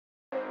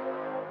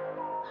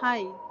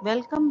Hi,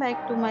 welcome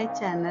back to my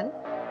channel,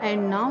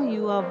 and now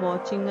you are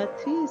watching a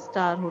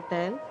 3-star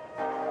hotel.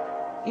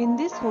 In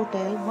this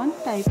hotel, one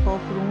type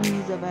of room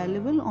is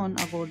available on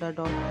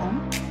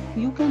agoda.com.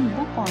 You can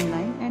book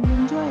online and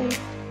enjoy it.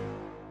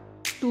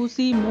 To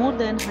see more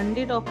than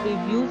 100 of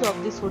reviews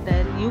of this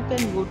hotel, you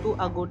can go to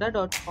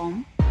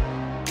agoda.com.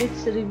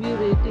 Its review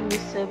rating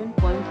is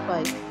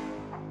 7.5.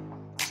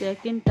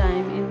 Check-in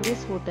time in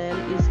this hotel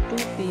is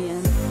 2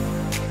 p.m.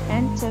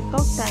 and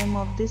check-out time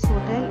of this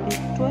hotel is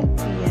 12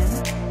 p.m.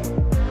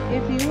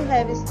 If you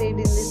have stayed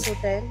in this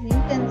hotel, you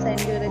can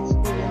send your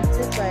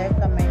experiences via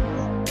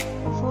comments.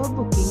 For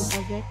booking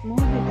or get more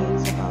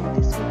details about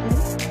this hotel,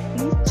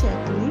 please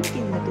check link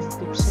in the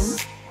description.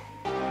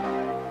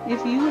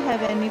 If you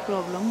have any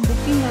problem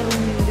booking a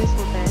room in this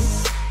hotel,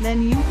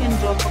 then you can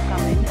drop a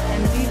comment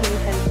and we will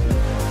help you.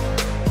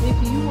 If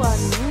you are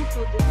new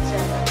to this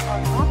channel or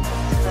not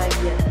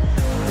subscribed yet,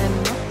 then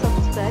must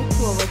subscribe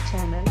to our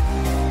channel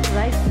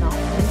right now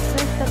and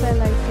press the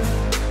bell icon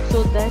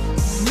so that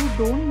you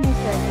don't miss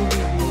any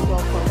videos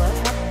of our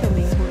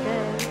upcoming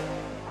hotel.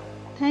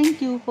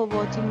 Thank you for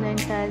watching the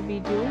entire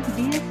video.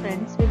 Dear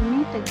friends, we'll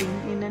meet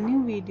again in a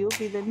new video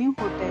with a new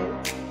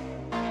hotel.